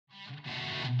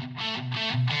What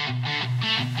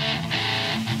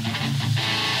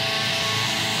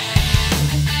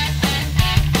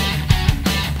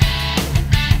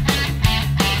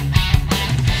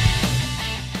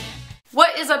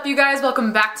is up, you guys?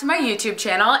 Welcome back to my YouTube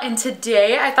channel, and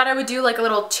today I thought I would do like a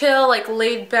little chill, like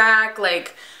laid back,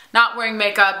 like not wearing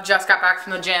makeup, just got back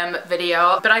from the gym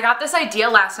video. But I got this idea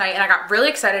last night and I got really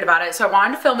excited about it, so I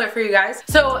wanted to film it for you guys.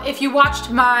 So if you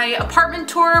watched my apartment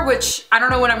tour, which I don't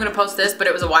know when I'm gonna post this, but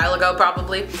it was a while ago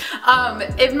probably.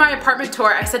 In my apartment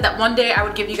tour, I said that one day I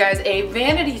would give you guys a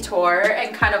vanity tour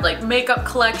and kind of like makeup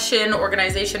collection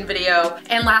organization video.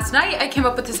 And last night I came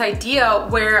up with this idea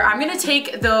where I'm gonna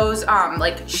take those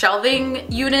like shelving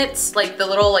units, like the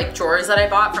little like drawers that I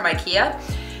bought from IKEA.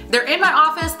 They're in my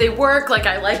office, they work, like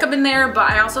I like them in there, but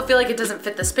I also feel like it doesn't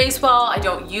fit the space well. I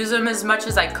don't use them as much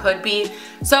as I could be.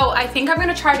 So I think I'm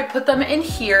gonna try to put them in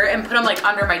here and put them like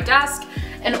under my desk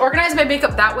and organize my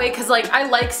makeup that way, because like I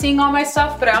like seeing all my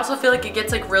stuff, but I also feel like it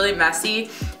gets like really messy.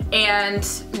 And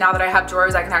now that I have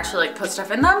drawers, I can actually like put stuff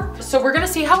in them. So we're gonna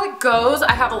see how it goes.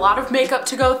 I have a lot of makeup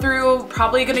to go through,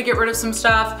 probably gonna get rid of some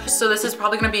stuff. So this is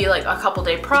probably gonna be like a couple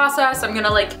day process. I'm gonna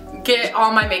like get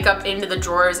all my makeup into the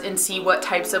drawers and see what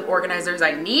types of organizers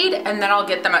I need, and then I'll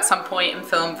get them at some point and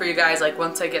film for you guys like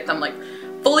once I get them like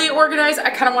fully organized. I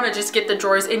kind of want to just get the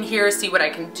drawers in here, see what I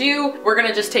can do. We're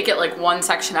gonna just take it like one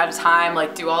section at a time,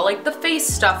 like do all like the face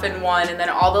stuff in one, and then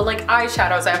all the like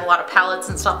eyeshadows. I have a lot of palettes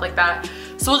and stuff like that.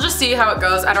 So we'll just see how it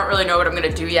goes. I don't really know what I'm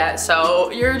gonna do yet,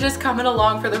 so you're just coming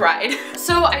along for the ride.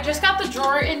 So I just got the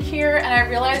drawer in here and I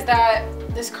realized that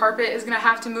this carpet is gonna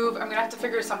have to move. I'm gonna have to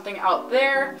figure something out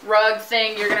there. Rug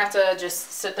thing, you're gonna have to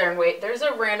just sit there and wait. There's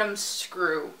a random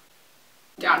screw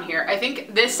down here. I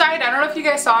think this side, I don't know if you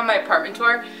guys saw on my apartment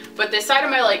tour, but this side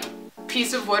of my like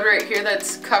piece of wood right here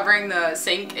that's covering the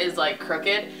sink is like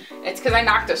crooked. It's because I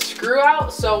knocked a screw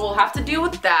out, so we'll have to deal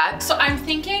with that. So I'm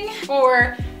thinking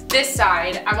for this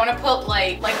side, I want to put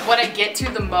like what I get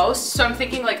to the most. So I'm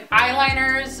thinking like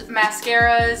eyeliners,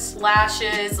 mascaras,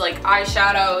 lashes, like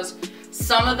eyeshadows,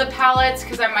 some of the palettes,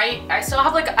 because I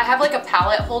have like a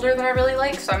palette holder that I really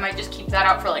like, so I might just keep that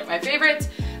out for like my favorites.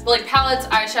 But like palettes,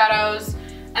 eyeshadows,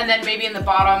 and then maybe in the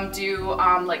bottom do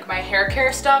like my hair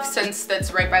care stuff, since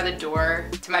that's right by the door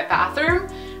to my bathroom.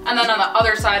 And then on the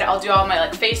other side, I'll do all my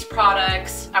like face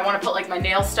products. I want to put like my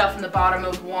nail stuff in the bottom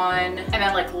of one, and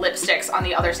then like lipsticks on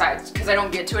the other side, because I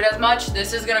don't get to it as much.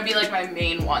 This is gonna be like my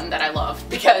main one that I love,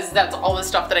 because that's all the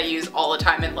stuff that I use all the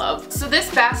time and love. So this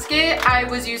basket I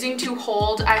was using to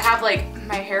hold, I have like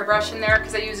my hairbrush in there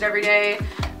because I use it every day,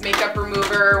 makeup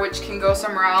remover, which can go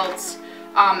somewhere else.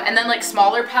 And then like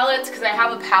smaller palettes, because I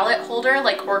have a palette holder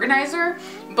like organizer,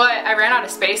 but I ran out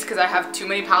of space because I have too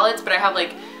many palettes. But I have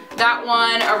like that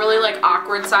one, a really like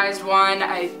awkward sized one.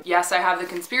 Yes, I have the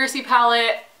conspiracy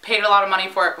palette, paid a lot of money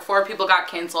for it before people got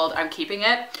canceled. I'm keeping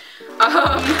it.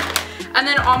 And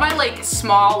then all my like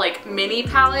small like mini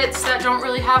palettes that don't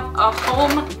really have a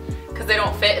home because they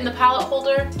don't fit in the palette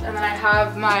holder. And then I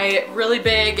have my really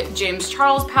big James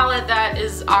Charles palette that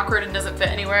is awkward and doesn't fit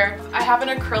anywhere. I have an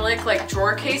acrylic like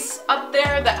drawer case up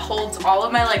there that holds all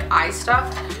of my like eye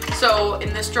stuff. So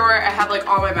in this drawer I have like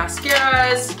all my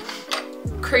mascaras,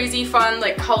 crazy fun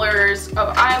like colors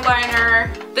of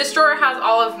eyeliner. This drawer has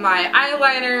all of my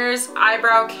eyeliners,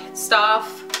 eyebrow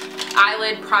stuff,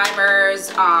 eyelid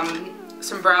primers,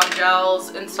 some brow gels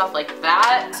and stuff like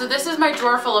that. So this is my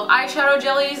drawer full of eyeshadow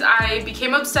jellies. I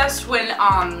became obsessed when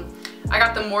I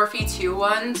got the Morphe 2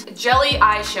 ones. Jelly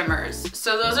eye shimmers.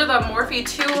 So those are the Morphe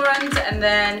 2 ones, and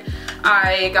then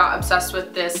I got obsessed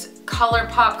with this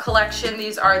ColourPop collection.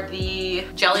 These are the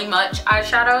Jelly Much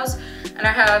eyeshadows. And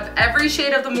I have every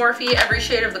shade of the Morphe, every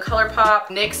shade of the ColourPop.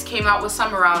 NYX came out with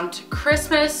some around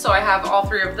Christmas, so I have all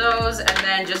 3 of those, and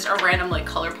then just a random like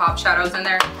ColourPop shadows in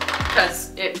there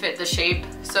because it fit the shape.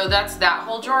 So that's that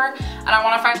whole drawer. And I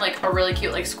want to find like a really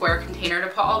cute like square container to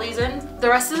put all these in. The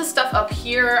rest of the stuff up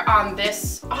here on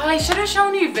this, oh, I should have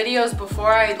shown you videos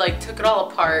before I like took it all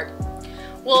apart.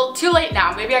 Well, too late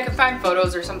now. Maybe I can find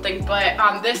photos or something,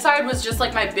 but this side was just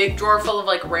like my big drawer full of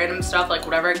like random stuff, like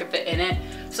whatever I could fit in it.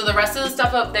 So the rest of the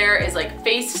stuff up there is like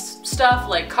face stuff,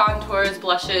 like contours,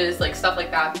 blushes, like stuff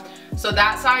like that. So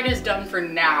that side is done for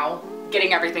now,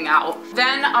 getting everything out.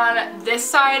 Then on this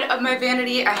side of my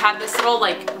vanity, I had this little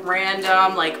like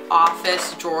random like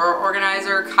office drawer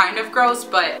organizer, kind of gross,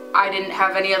 but I didn't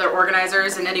have any other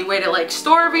organizers and any way to like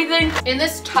store everything. In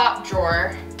this top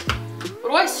drawer, what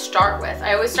do I start with?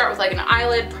 I always start with like an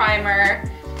eyelid primer.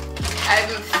 I'm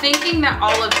thinking that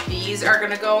all of these are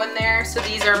gonna go in there. So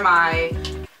these are my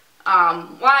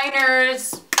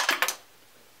liners,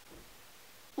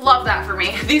 Love that for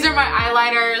me. These are my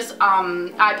eyeliners,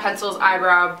 eye pencils,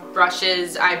 eyebrow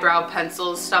brushes, eyebrow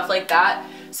pencils, stuff like that.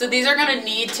 So these are gonna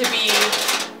need to be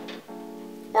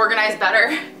organized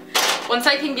better. Once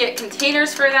I can get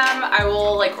containers for them, I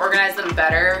will like organize them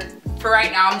better. For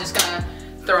right now, I'm just gonna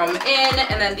throw them in,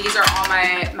 and then these are all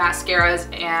my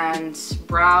mascaras and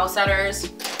brow setters.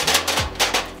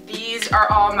 These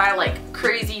are all my like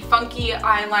crazy funky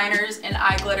eyeliners and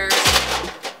eye glitters.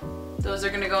 Those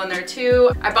are gonna go in there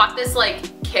too. I bought this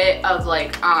like kit of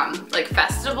like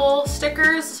festival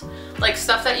stickers, like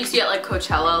stuff that you see at like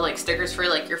Coachella, like stickers for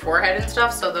like your forehead and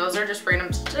stuff. So those are just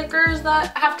random stickers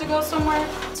that have to go somewhere.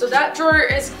 So that drawer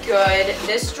is good.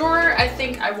 This drawer, I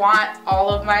think I want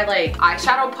all of my like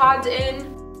eyeshadow pods in.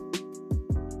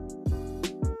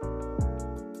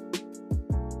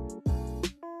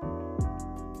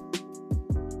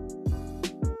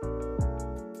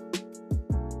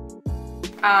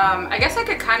 I guess I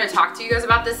could kind of talk to you guys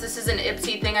about this. This is an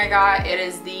Ipsy thing I got. It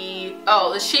is the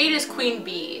shade is Queen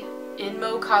Bee.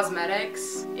 Inmo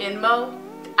Cosmetics. Inmo?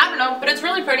 I don't know, but it's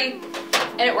really pretty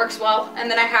and it works well. And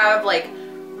then I have like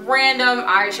random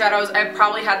eyeshadows. I've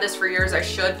probably had this for years. I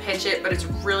should pitch it, but it's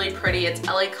really pretty. It's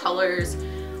LA Colors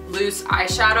loose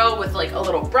eyeshadow with like a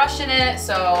little brush in it,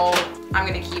 so I'm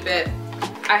gonna keep it.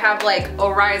 I have like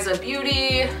Oriza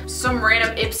Beauty, some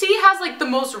random, Ipsy has like the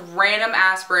most random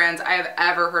ass brands I have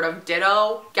ever heard of.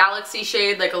 Ditto, Galaxy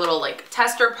Shade, like a little like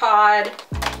tester pod.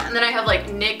 And then I have like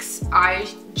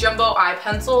NYX jumbo eye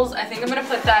pencils. I think I'm gonna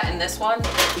put that in this one.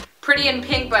 Pretty in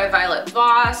Pink by Violet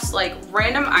Voss, like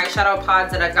random eyeshadow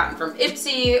pods that I've gotten from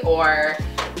Ipsy or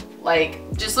like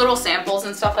just little samples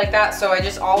and stuff like that. So I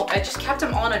just kept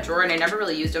them all in a drawer and I never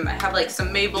really used them. I have like some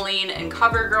Maybelline and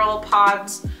CoverGirl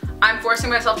pods. I'm forcing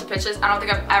myself to pitch this. I don't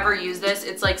think I've ever used this.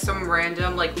 It's like some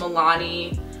random like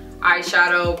Milani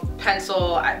eyeshadow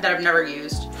pencil that I've never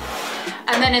used.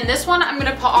 And then in this one, I'm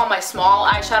gonna put all my small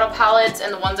eyeshadow palettes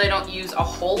and the ones I don't use a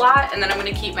whole lot. And then I'm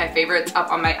gonna keep my favorites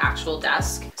up on my actual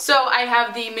desk. So I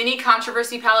have the Mini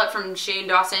Controversy palette from Shane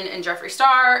Dawson and Jeffree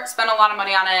Star. Spent a lot of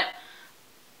money on it.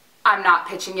 I'm not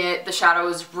pitching it. The shadow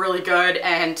is really good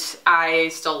and I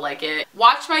still like it.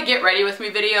 Watch my get ready with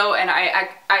me video and I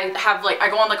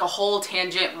go on like a whole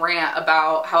tangent rant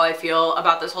about how I feel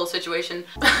about this whole situation.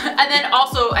 And then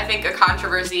also I think a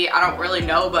controversy, I don't really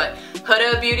know, but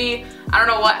Huda Beauty, I don't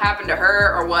know what happened to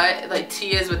her or what like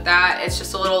tea is with that. It's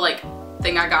just a little like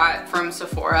thing I got from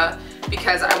Sephora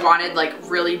because I wanted like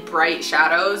really bright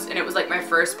shadows and it was like my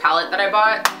first palette that I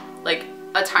bought, like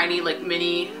a tiny like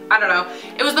mini, I don't know.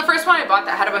 It was the first one I bought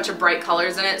that had a bunch of bright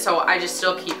colors in it, so I just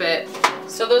still keep it.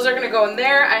 So those are gonna go in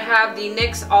there. I have the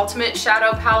NYX Ultimate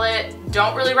Shadow Palette.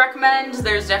 Don't really recommend.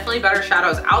 There's definitely better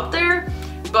shadows out there,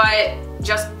 but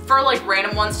just for like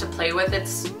random ones to play with,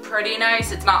 it's pretty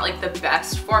nice. It's not like the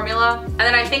best formula. And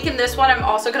then I think in this one, I'm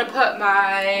also gonna put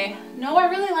my, no, I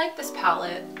really like this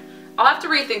palette. I'll have to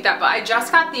rethink that, but I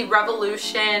just got the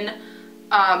Revolution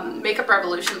Makeup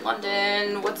Revolution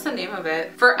London, what's the name of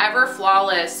it? Forever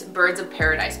Flawless Birds of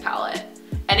Paradise palette.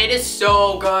 And it is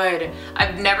so good.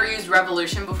 I've never used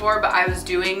Revolution before, but I was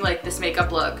doing like this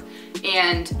makeup look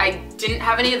and I didn't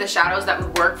have any of the shadows that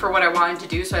would work for what I wanted to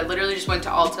do, so I literally just went to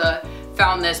Ulta,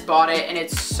 found this, bought it, and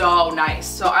it's so nice.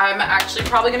 So I'm actually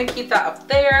probably gonna keep that up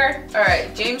there. All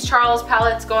right, James Charles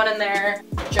palette's going in there.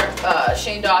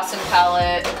 Shane Dawson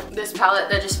palette. This palette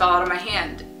that just fell out of my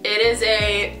hand. It is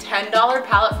a $10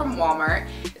 palette from Walmart.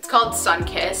 It's called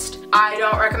Sunkissed. I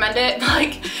don't recommend it.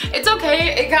 Like, it's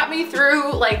okay. It got me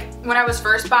through, like, when I was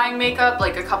first buying makeup,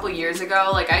 like, a couple years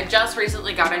ago. Like, I just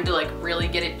recently got into, like, really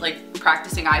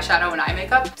practicing eyeshadow and eye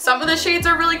makeup. Some of the shades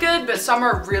are really good, but some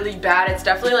are really bad. It's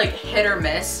definitely, like, hit or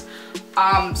miss.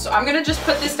 So I'm gonna just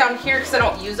put this down here because I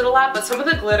don't use it a lot, but some of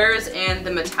the glitters and the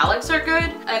metallics are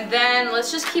good. And then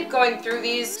let's just keep going through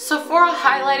these. Sephora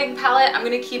highlighting palette, I'm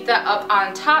gonna keep that up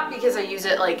on top because I use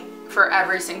it like for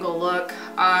every single look.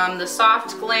 The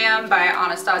Soft Glam by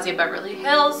Anastasia Beverly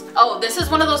Hills. Oh, this is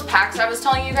one of those packs I was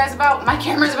telling you guys about. My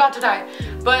camera's about to die.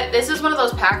 But this is one of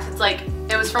those packs, it's like,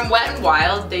 it was from Wet n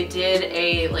Wild. They did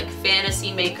a like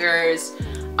Fantasy Makers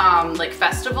like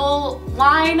festival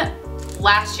line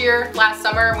last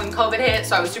summer when COVID hit,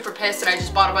 so I was super pissed and I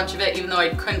just bought a bunch of it even though I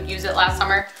couldn't use it last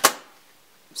summer.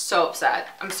 So upset.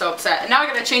 I'm so upset. And now I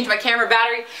gotta change my camera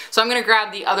battery, so I'm gonna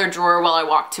grab the other drawer while I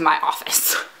walk to my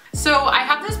office. So I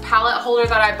have this palette holder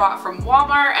that I bought from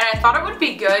Walmart and I thought it would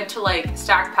be good to like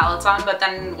stack palettes on, but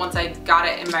then once I got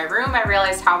it in my room, I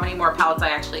realized how many more palettes I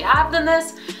actually have than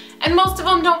this, and most of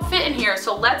them don't fit in here.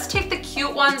 So let's take the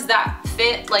cute ones that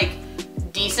fit like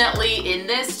decently in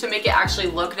this to make it actually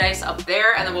look nice up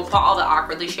there, and then we'll put all the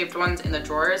awkwardly shaped ones in the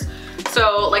drawers.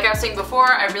 So like I was saying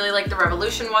before, I really like the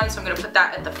Revolution one, so I'm gonna put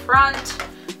that at the front.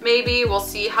 Maybe, we'll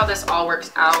see how this all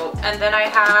works out. And then I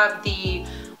have the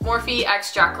Morphe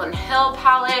x Jaclyn Hill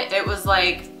palette. It was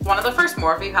like one of the first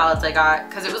Morphe palettes I got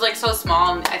because it was like so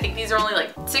small, and I think these are only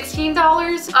like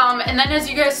 $16. And then as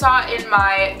you guys saw in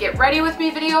my Get Ready With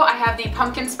Me video, I have the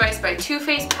Pumpkin Spice by Too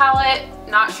Faced palette.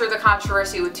 Not sure the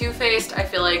controversy with Too Faced. I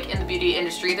feel like in the beauty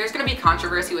industry there's gonna be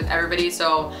controversy with everybody,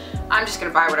 so I'm just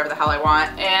gonna buy whatever the hell I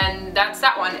want. And that's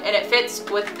that one, and it fits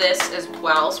with this as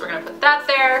well, so we're gonna put that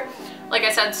there. Like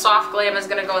I said, Soft Glam is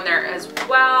gonna go in there as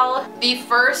well. The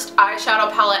first eyeshadow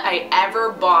palette I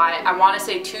ever bought, I wanna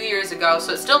say 2 years ago,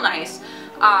 so it's still nice,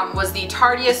 was the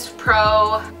Tarteist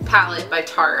Pro palette by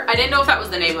Tarte. I didn't know if that was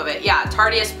the name of it. Yeah,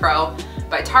 Tarteist Pro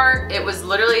by Tarte. It was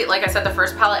literally, like I said, the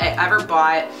first palette I ever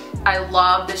bought. I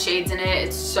love the shades in it.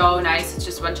 It's so nice. It's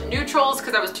just a bunch of neutrals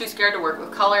because I was too scared to work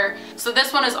with color. So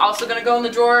this one is also gonna go in the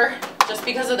drawer just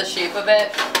because of the shape of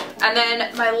it. And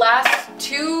then my last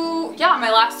two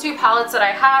palettes that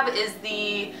I have is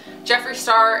the Jeffree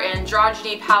Star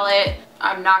Androgyny palette.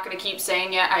 I'm not gonna keep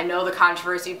saying it. I know the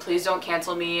controversy. Please don't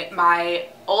cancel me. My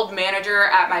old manager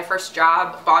at my first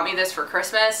job bought me this for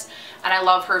Christmas, and I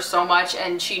love her so much,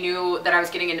 and she knew that I was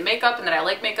getting into makeup and that I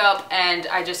like makeup, and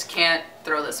I just can't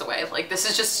throw this away. Like, this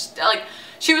is just, like,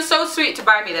 she was so sweet to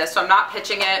buy me this, so I'm not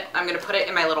pitching it. I'm gonna put it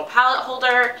in my little palette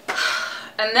holder.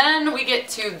 And then we get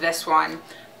to this one.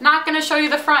 Not gonna show you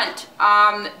the front.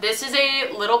 This is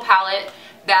a little palette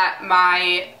that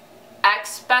my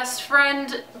ex-best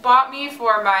friend bought me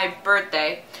for my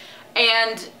birthday,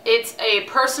 and it's a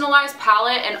personalized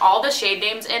palette, and all the shade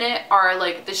names in it are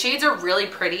like, the shades are really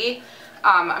pretty.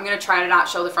 I'm gonna try to not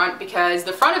show the front because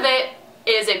the front of it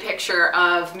is a picture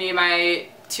of me and my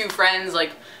two friends,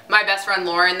 like my best friend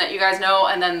Lauren that you guys know,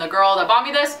 and then the girl that bought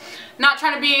me this. Not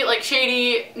trying to be like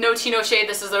shady, no tea, no shade.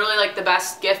 This is literally like the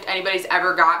best gift anybody's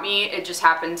ever got me. It just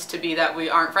happens to be that we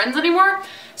aren't friends anymore.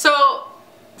 So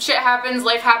shit happens,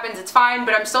 life happens, it's fine,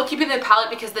 but I'm still keeping the palette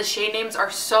because the shade names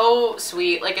are so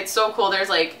sweet. Like, it's so cool. There's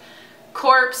like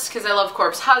Corpse, because I love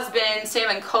Corpse Husband, Sam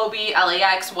and Kobe,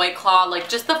 LAX, White Claw, like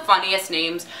just the funniest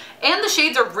names. And the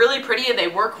shades are really pretty and they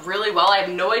work really well. I have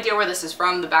no idea where this is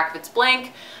from. The back of it's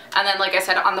blank. And then, like I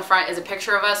said, on the front is a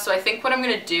picture of us. So I think what I'm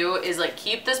going to do is like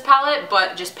keep this palette,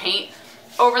 but just paint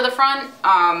over the front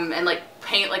and like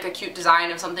paint like a cute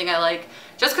design of something I like,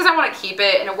 just because I want to keep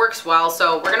it and it works well.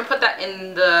 So we're going to put that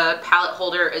in the palette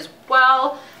holder as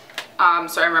well.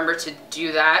 So I remember to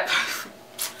do that.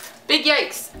 Big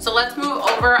yikes. So let's move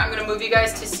over. I'm going to move you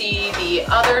guys to see the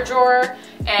other drawer,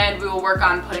 and we will work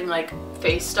on putting like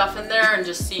face stuff in there and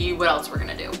just see what else we're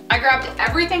gonna do. I grabbed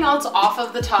everything else off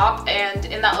of the top, and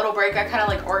in that little break I kind of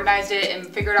like organized it and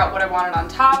figured out what I wanted on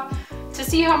top to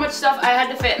see how much stuff I had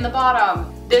to fit in the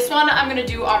bottom. This one I'm gonna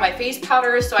do all my face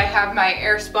powders, so I have my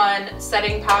Airspun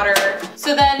setting powder.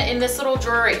 So then in this little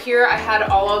drawer right here I had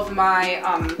all of my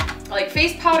like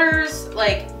face powders,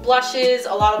 like blushes,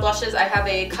 a lot of blushes. I have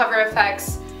a Cover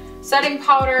FX setting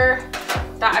powder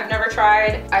that I've never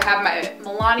tried. I have my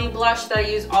Milani blush that I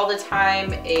use all the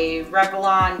time, a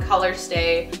Revlon Color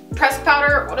Stay pressed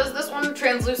powder. What is this one?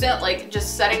 Translucent, like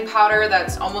just setting powder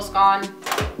that's almost gone.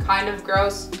 Kind of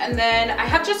gross. And then I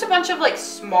have just a bunch of like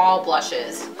small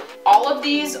blushes. All of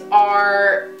these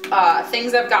are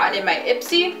things I've gotten in my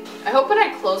Ipsy. I hope when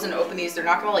I close and open these, they're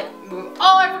not gonna like move.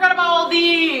 Oh, I forgot about all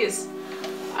these.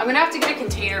 I'm gonna have to get a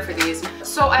container for these.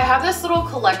 So I have this little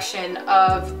collection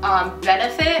of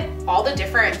Benefit, all the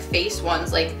different face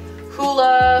ones, like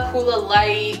Hula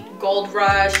Light, Gold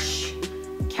Rush,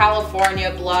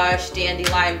 California Blush,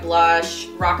 Dandelion Blush,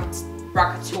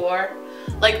 Rockateur.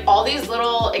 Like all these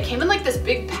little, it came in like this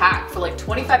big pack for like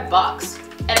 25 bucks.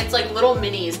 And it's like little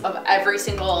minis of every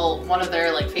single one of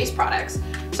their like face products.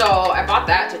 So I bought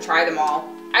that to try them all.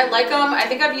 I like them. I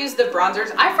think I've used the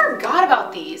bronzers. I forgot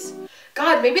about these.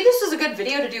 God, maybe this was a good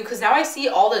video to do because now I see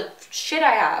all the shit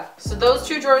I have. So those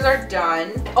two drawers are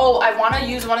done. Oh, I want to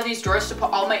use one of these drawers to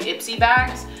put all my Ipsy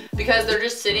bags because they're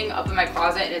just sitting up in my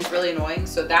closet and it's really annoying.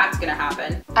 So that's gonna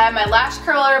happen. I have my lash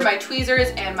curler, my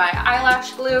tweezers, and my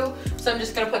eyelash glue. So I'm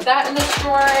just gonna put that in this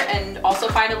drawer and also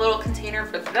find a little container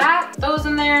for that. Those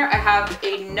in there. I have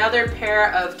another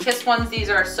pair of Kiss ones. These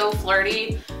are so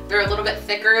flirty. They're a little bit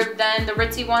thicker than the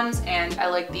ritzy ones, and I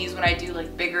like these when I do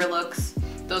like bigger looks.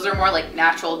 Those are more like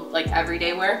natural, like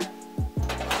everyday wear.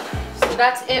 So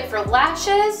that's it for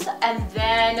lashes. And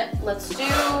then let's do,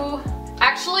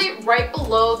 actually right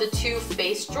below the two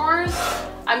face drawers,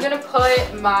 I'm gonna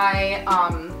put my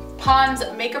Pond's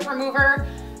makeup remover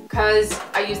because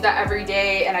I use that every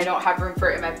day and I don't have room for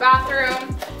it in my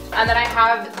bathroom. And then I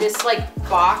have this like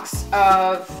box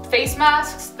of face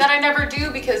masks that I never do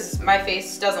because my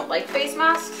face doesn't like face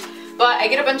masks. But I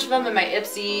get a bunch of them in my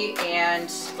Ipsy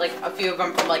and like a few of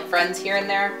them from like friends here and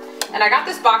there. And I got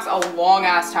this box a long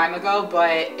ass time ago,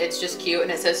 but it's just cute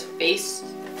and it says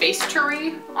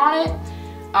Facetery on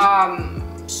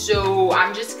it. So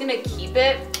I'm just gonna keep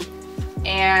it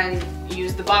and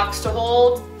use the box to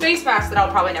hold face masks that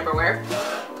I'll probably never wear.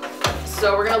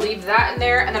 So we're gonna leave that in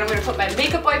there, and then I'm gonna put my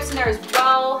makeup wipes in there as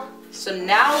well. So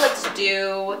now let's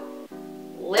do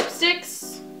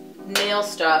lipsticks, nail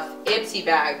stuff, Ipsy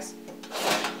bags.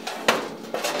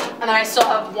 And then I still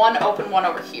have one open one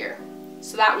over here.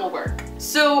 So that will work.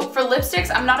 So for lipsticks,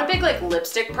 I'm not a big like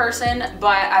lipstick person,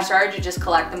 but I started to just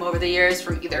collect them over the years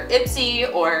from either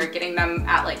Ipsy or getting them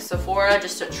at like Sephora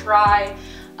just to try.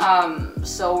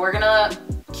 So we're gonna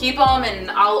keep them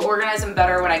and I'll organize them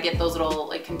better when I get those little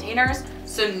like containers.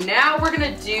 So now we're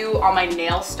gonna do all my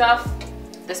nail stuff.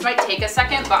 This might take a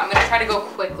second, but I'm gonna try to go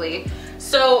quickly.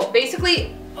 So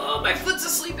basically, oh, my foot's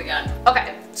asleep again.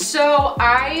 Okay, so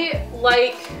I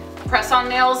like press-on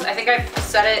nails. I think I've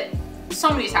said it so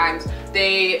many times.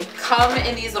 They come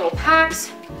in these little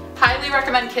packs. Highly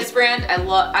recommend Kiss brand. I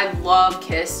love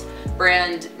Kiss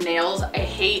brand nails. I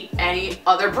hate any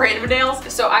other brand of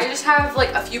nails. So I just have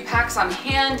like a few packs on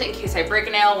hand in case I break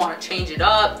a nail, want to change it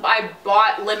up. I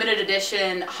bought limited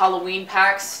edition Halloween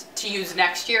packs to use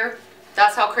next year.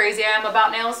 That's how crazy I am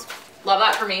about nails. Love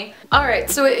that for me. All right,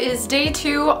 so it is day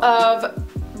 2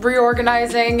 of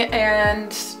reorganizing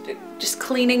and just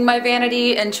cleaning my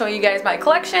vanity and showing you guys my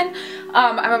collection.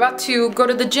 I'm about to go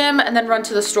to the gym and then run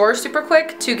to the store super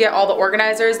quick to get all the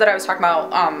organizers that I was talking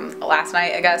about last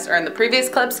night, I guess, or in the previous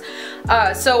clips.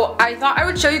 So I thought I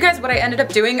would show you guys what I ended up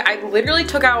doing. I literally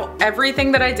took out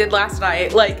everything that I did last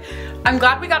night. Like, I'm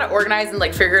glad we got it organized and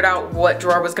like figured out what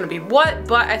drawer was gonna be what,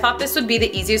 but I thought this would be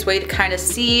the easiest way to kind of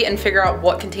see and figure out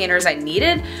what containers I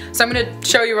needed. So I'm gonna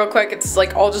show you real quick. It's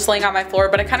like all just laying on my floor,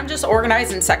 but I kind of just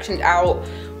organized and sectioned out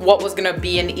what was gonna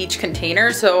be in each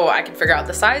container so I could figure out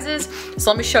the sizes.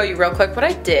 So let me show you real quick what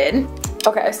I did.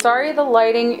 Okay, sorry the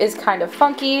lighting is kind of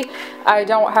funky. I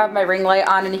don't have my ring light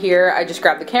on in here. I just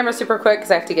grabbed the camera super quick because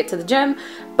I have to get to the gym.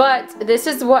 But this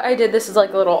is what I did. This is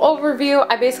like a little overview.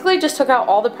 I basically just took out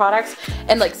all the products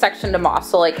and like sectioned them off.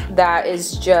 So like that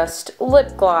is just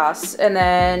lip gloss and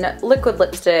then liquid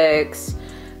lipsticks,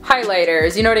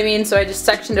 highlighters, you know what I mean? So I just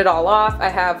sectioned it all off. I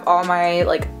have all my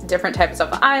like different types of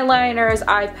eyeliners,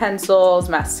 eye pencils,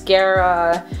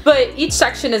 mascara, but each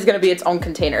section is gonna be its own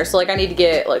container. So like I need to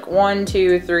get like 1,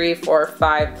 2, 3, 4,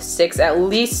 5, 6, at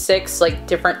least 6 like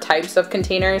different types of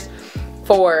containers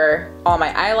for all my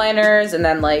eyeliners, and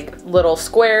then like little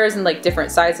squares and like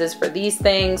different sizes for these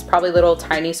things, probably little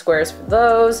tiny squares for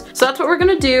those. So that's what we're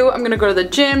gonna do. I'm gonna go to the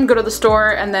gym, go to the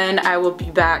store, and then I will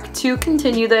be back to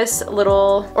continue this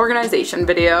little organization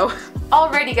video.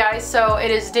 Alrighty guys, so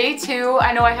it is day 2.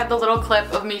 I know I had the little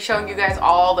clip of me showing you guys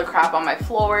all the crap on my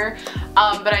floor,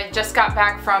 but I just got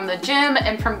back from the gym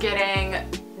and from getting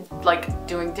like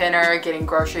doing dinner, getting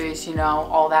groceries, you know,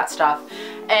 all that stuff.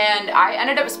 And I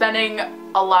ended up spending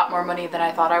a lot more money than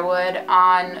I thought I would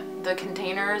on the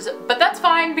containers, but that's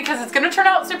fine because it's gonna turn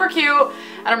out super cute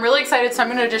and I'm really excited. So I'm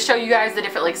gonna just show you guys the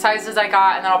different like sizes I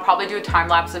got, and then I'll probably do a time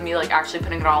lapse of me like actually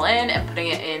putting it all in and putting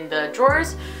it in the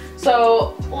drawers.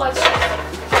 So let's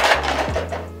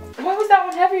why was that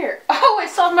one heavier? Oh, I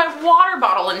still have my water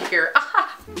bottle in here.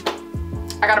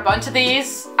 I got a bunch of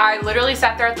these. I literally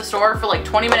sat there at the store for like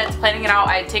 20 minutes planning it out.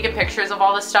 I had taken pictures of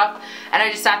all this stuff and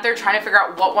I just sat there trying to figure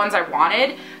out what ones I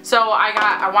wanted. So I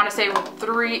got, I want to say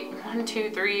 1, 2,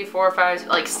 3, 4, 5,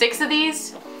 like 6 of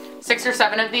these. 6 or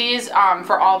 7 of these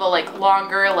for all the like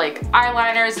longer like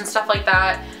eyeliners and stuff like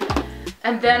that.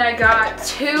 And then I got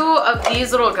 2 of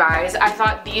these little guys. I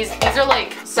thought these are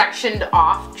like sectioned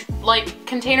off like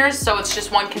containers, so it's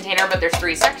just one container but there's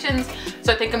 3 sections.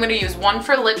 So I think I'm gonna use one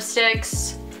for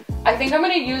lipsticks. I think I'm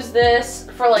gonna use this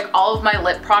for like all of my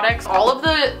lip products. All of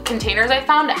the containers I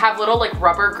found have little like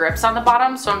rubber grips on the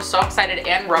bottom, so I'm so excited,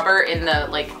 and rubber in the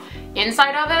like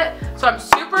inside of it. So I'm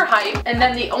super hyped. And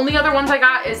then the only other ones I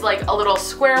got is like a little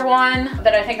square one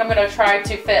that I think I'm gonna try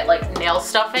to fit like nail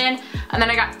stuff in. And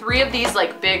then I got 3 of these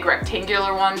like big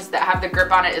rectangular ones that have the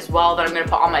grip on it as well that I'm gonna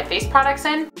put all my face products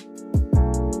in.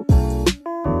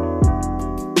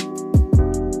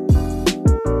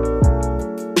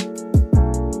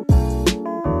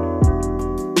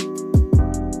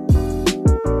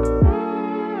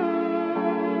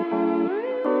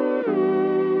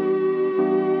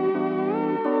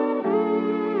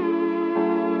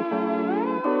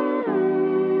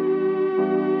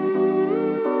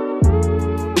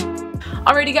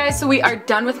 Alrighty guys, so we are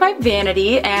done with my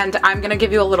vanity and I'm gonna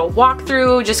give you a little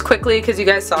walkthrough just quickly because you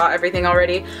guys saw everything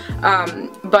already.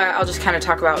 But I'll just kind of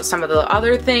talk about some of the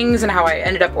other things and how I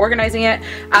ended up organizing it.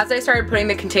 As I started putting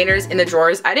the containers in the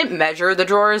drawers, I didn't measure the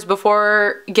drawers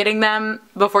before getting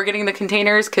the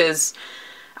containers because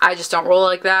I just don't roll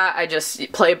like that. I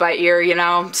just play by ear, you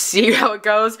know, see how it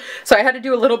goes. So I had to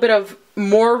do a little bit of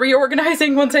more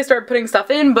reorganizing once I started putting stuff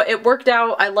in, but it worked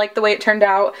out. I like the way it turned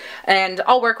out and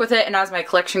I'll work with it, and as my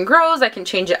collection grows I can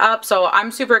change it up, so I'm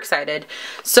super excited.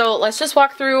 So let's just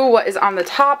walk through what is on the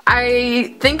top.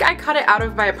 I think I cut it out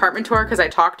of my apartment tour because I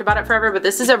talked about it forever, but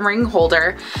this is a ring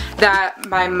holder that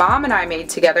my mom and I made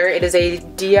together. It is a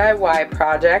DIY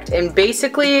project, and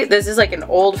basically this is like an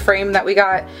old frame that we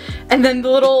got, and then the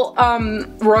little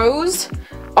rows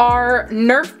are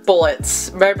Nerf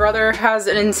bullets. My brother has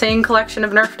an insane collection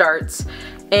of Nerf darts,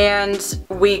 and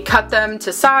we cut them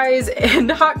to size and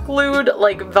hot glued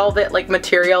like velvet like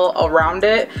material around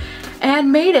it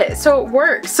and made it so it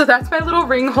works. So that's my little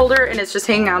ring holder, and it's just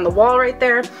hanging on the wall right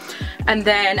there. And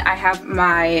then I have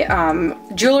my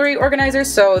jewelry organizer.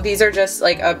 So these are just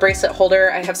like a bracelet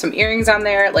holder. I have some earrings on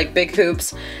there, like big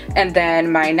hoops. And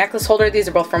then my necklace holder. These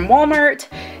are both from Walmart.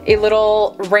 A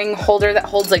little ring holder that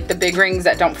holds like the big rings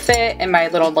that don't fit, and my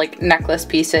little like necklace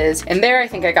pieces in there. I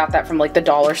think I got that from like the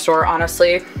dollar store,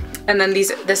 honestly. And then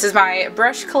this is my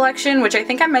brush collection, which I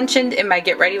think I mentioned in my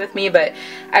Get Ready With Me, but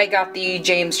I got the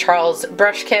James Charles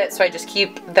brush kit, so I just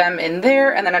keep them in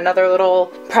there. And then another little,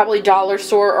 probably dollar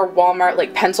store or Walmart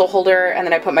like pencil holder. And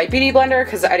then I put my beauty blender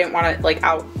because I didn't want it like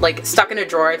out, like stuck in a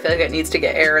drawer. I feel like it needs to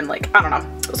get air and like, I don't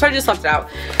know. So I just left it out.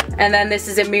 And then this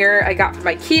is a mirror I got from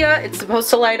IKEA. It's supposed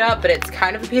to light up, but it's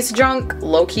kind of a piece of junk.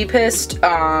 Low-key pissed.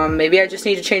 Maybe I just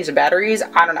need to change the batteries.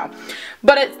 I don't know.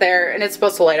 But it's there and it's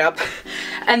supposed to light up.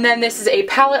 And then this is a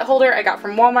palette holder I got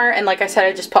from Walmart, and like I said,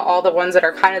 I just put all the ones that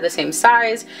are kind of the same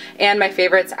size and my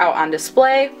favorites out on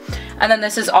display. And then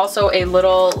this is also a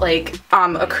little like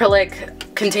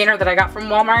acrylic container that I got from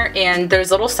Walmart, and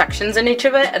there's little sections in each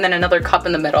of it, and then another cup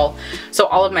in the middle. So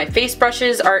all of my face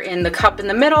brushes are in the cup in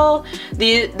the middle.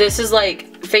 This is like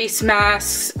face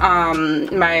masks,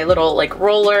 my little like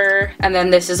roller, and then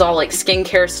this is all like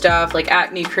skincare stuff like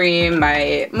acne cream,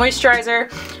 my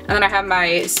moisturizer, and then I have my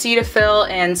Cetaphil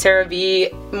and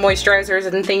CeraVe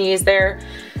moisturizers and thingies there.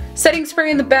 Setting spray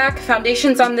in the back,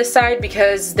 foundations on this side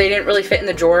because they didn't really fit in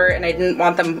the drawer and I didn't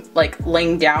want them like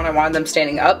laying down, I wanted them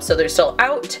standing up, so they're still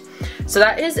out. So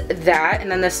that is that,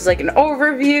 and then this is like an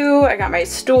overview. I got my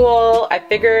stool, I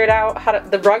figured out how to,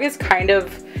 the rug is kind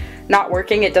of not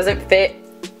working, it doesn't fit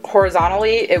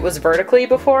horizontally, it was vertically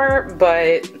before,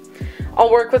 but I'll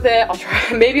work with it. I'll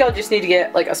try, maybe I'll just need to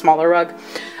get like a smaller rug.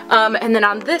 And then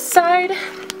on this side,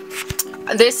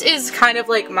 this is kind of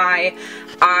like my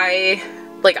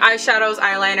eyeshadows,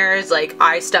 eyeliners, like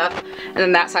eye stuff, and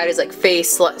then that side is like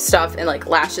face stuff and like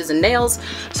lashes and nails.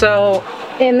 So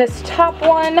in this top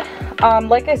one,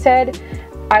 like I said,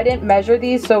 I didn't measure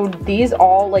these, so these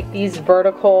all like these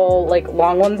vertical like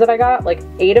long ones that I got, like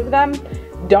 8 of them,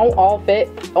 don't all fit.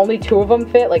 Only 2 of them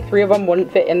fit, like 3 of them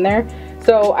wouldn't fit in there.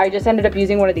 So I just ended up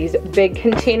using one of these big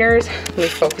containers. Let me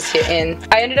focus it in.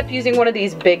 I ended up using one of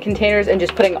these big containers and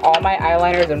just putting all my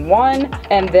eyeliners in one,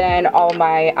 and then all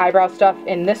my eyebrow stuff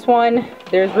in this one.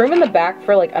 There's room in the back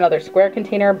for like another square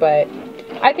container, but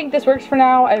I think this works for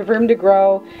now. I have room to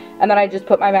grow. And then I just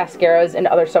put my mascaras and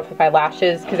other stuff with my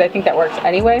lashes because I think that works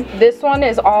anyway. This one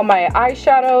is all my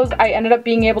eyeshadows. I ended up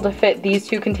being able to fit these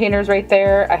 2 containers right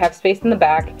there. I have space in the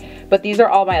back, but these are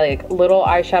all my like little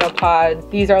eyeshadow pods.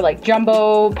 These are like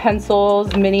jumbo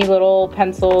pencils, mini little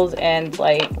pencils, and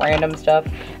like random stuff.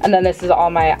 And then this is all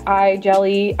my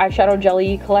eyeshadow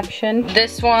jelly collection.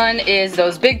 This one is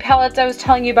those big palettes I was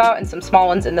telling you about, and some small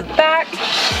ones in the back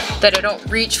that I don't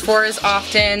reach for as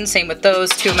often. Same with those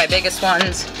 2 of my biggest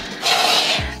ones.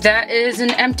 That is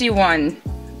an empty one.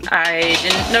 I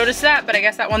didn't notice that, but I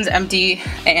guess that one's empty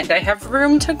and I have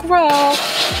room to grow.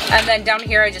 And then down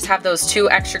here I just have those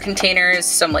 2 extra containers,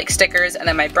 some like stickers, and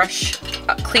then my brush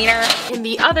cleaner. In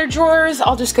the other drawers,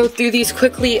 I'll just go through these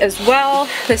quickly as well.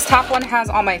 This top one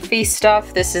has all my face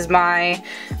stuff. This is my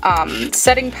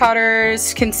setting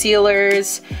powders,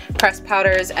 concealers, pressed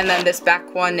powders, and then this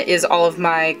back one is all of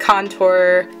my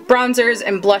contour, bronzers,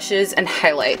 and blushes, and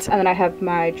highlights. And then I have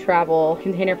my travel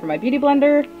container for my beauty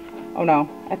blender. Oh no,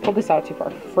 I pulled this out too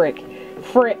far. Frick.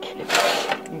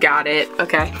 Got it.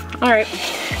 Okay. Alright.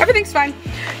 Everything's fine.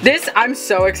 This I'm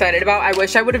so excited about. I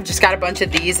wish I would have just got a bunch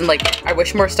of these, and like I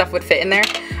wish more stuff would fit in there.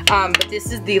 But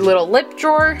this is the little lip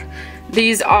drawer.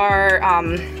 These are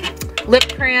lip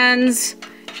crayons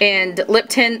and lip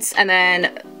tints, and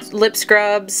then lip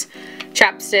scrubs,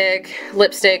 chapstick,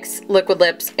 lipsticks, liquid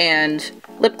lips, and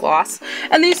lip gloss.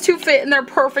 And these two fit in there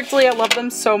perfectly. I love them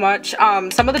so much.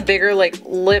 Some of the bigger like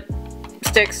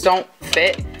lipsticks don't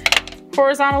fit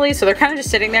horizontally, so they're kind of just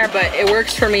sitting there, but it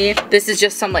works for me. This is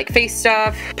just some like face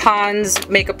stuff, Pond's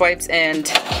makeup wipes, and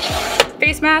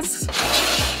face masks.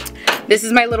 This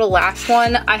is my little lash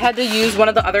one. I had to use one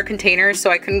of the other containers, so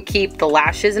I couldn't keep the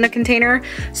lashes in a container,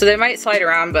 so they might slide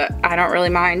around, but I don't really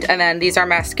mind. And then these are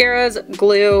mascaras,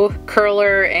 glue,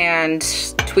 curler, and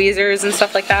tweezers and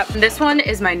stuff like that. This one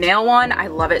is my nail one. I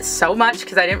love it so much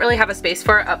because I didn't really have a space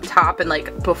for it up top and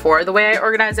like before the way I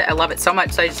organize it. I love it so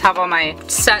much, so I just have all my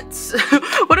sets.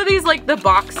 What are these, like the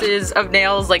boxes of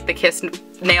nails, like the Kiss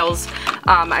nails?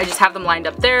 I just have them lined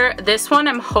up there. This one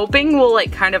I'm hoping will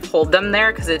like kind of hold them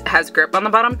there because it has grip on the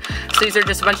bottom. So these are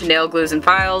just a bunch of nail glues and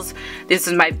files. This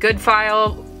is my good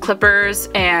file, clippers,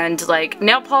 and like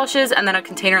nail polishes, and then a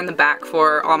container in the back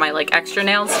for all my like extra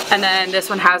nails. And then this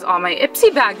one has all my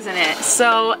Ipsy bags in it.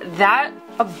 So that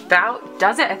about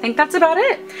does it. I think that's about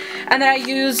it. And then I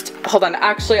used, hold on,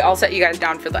 actually I'll set you guys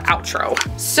down for the outro.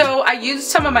 So I used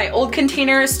some of my old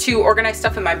containers to organize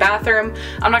stuff in my bathroom.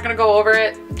 I'm not gonna go over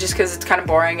it just because it's kind of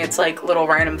boring. It's like little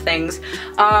random things.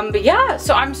 But yeah,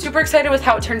 so I'm super excited with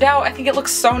how it turned out. I think it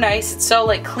looks so nice. It's so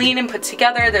like clean and put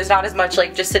together. There's not as much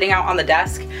like just sitting out on the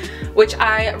desk, which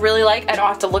I really like. I don't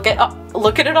have to look at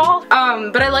it all.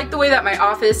 But I like the way that my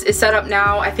office is set up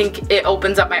now. I think it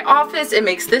opens up my office. It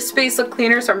makes this space look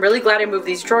cleaner, so I'm really glad I moved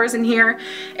these drawers in here.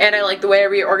 And I like the way I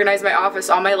reorganized my office.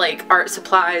 All my like art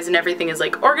supplies and everything is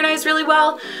like organized really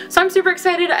well. So I'm super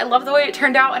excited. I love the way it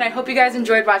turned out, and I hope you guys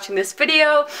enjoyed watching this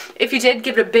video. If you did,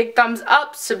 give it a big thumbs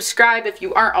up, subscribe if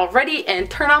you aren't already, and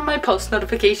turn on my post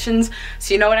notifications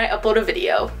so you know when I upload a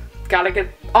video. Gotta get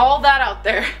all that out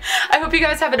there. I hope you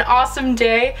guys have an awesome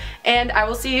day, and I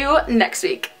will see you next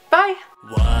week. Bye!